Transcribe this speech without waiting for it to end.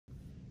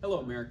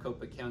Hello,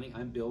 Maricopa County.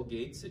 I'm Bill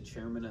Gates, the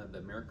chairman of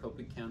the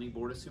Maricopa County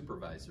Board of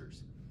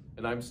Supervisors.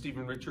 And I'm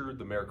Stephen Richard,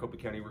 the Maricopa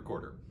County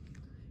Recorder.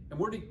 And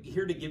we're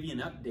here to give you an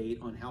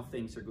update on how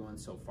things are going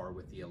so far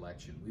with the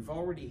election. We've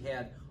already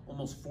had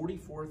almost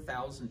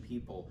 44,000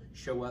 people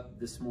show up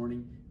this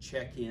morning,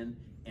 check in,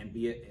 and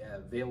be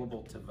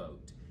available to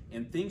vote.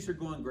 And things are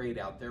going great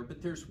out there,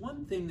 but there's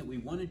one thing that we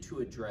wanted to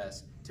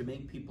address to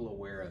make people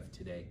aware of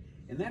today,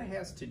 and that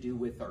has to do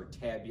with our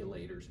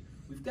tabulators.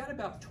 We've got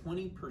about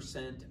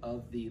 20%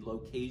 of the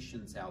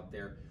locations out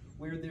there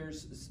where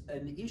there's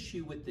an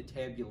issue with the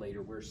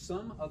tabulator, where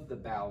some of the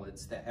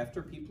ballots that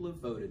after people have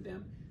voted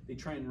them, they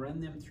try and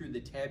run them through the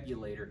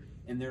tabulator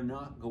and they're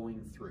not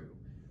going through.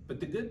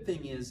 But the good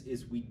thing is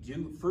we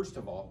do, first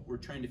of all, we're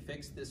trying to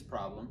fix this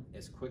problem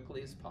as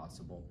quickly as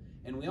possible.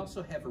 And we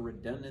also have a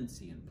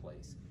redundancy in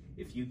place.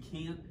 If you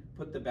can't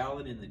put the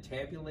ballot in the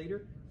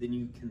tabulator, then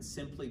you can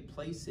simply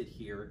place it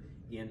here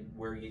in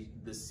where you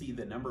see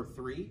the number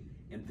 3.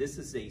 And this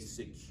is a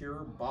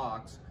secure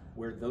box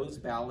where those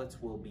ballots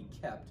will be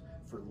kept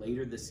for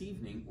later this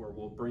evening, where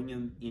we'll bring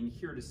them in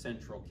here to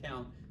central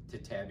count to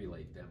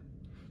tabulate them.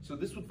 So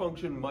this would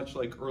function much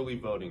like early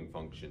voting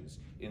functions,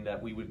 in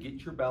that we would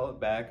get your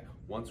ballot back.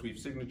 Once we've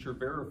signature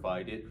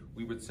verified it,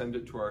 we would send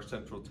it to our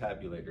central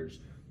tabulators.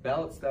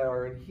 Ballots that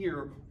are in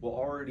here will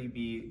already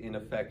be, in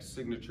effect,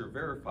 signature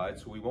verified,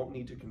 so we won't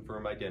need to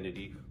confirm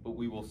identity, but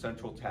we will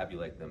central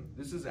tabulate them.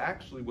 This is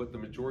actually what the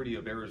majority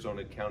of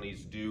Arizona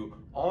counties do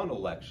on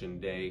election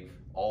day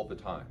all the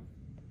time.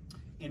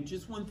 And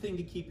just one thing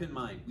to keep in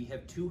mind, we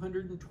have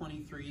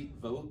 223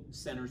 vote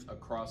centers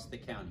across the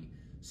county.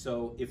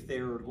 So if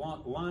there are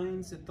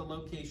lines at the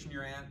location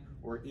you're at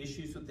or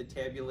issues with the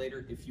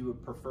tabulator, if you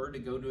would prefer to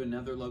go to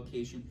another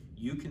location,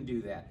 you can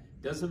do that.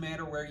 Doesn't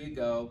matter where you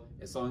go,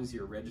 as long as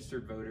you're a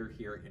registered voter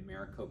here in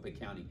Maricopa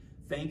County.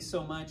 Thanks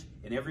so much,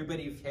 and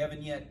everybody, if you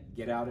haven't yet,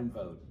 get out and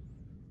vote.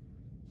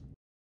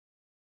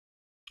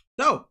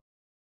 So,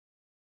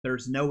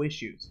 there's no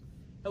issues.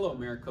 Hello,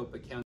 Maricopa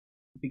County.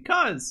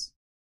 Because,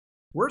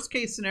 worst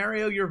case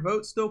scenario, your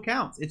vote still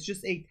counts. It's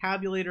just a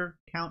tabulator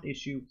count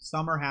issue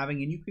some are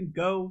having, and you can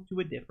go to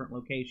a different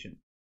location.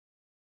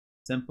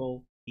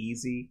 Simple,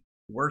 easy.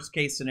 Worst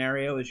case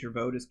scenario is your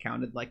vote is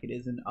counted like it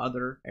is in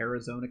other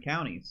Arizona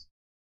counties.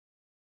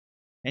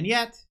 And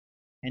yet,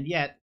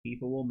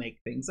 people will make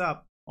things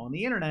up on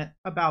the internet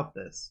about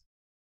this,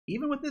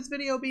 even with this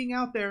video being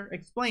out there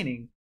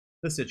explaining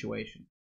the situation.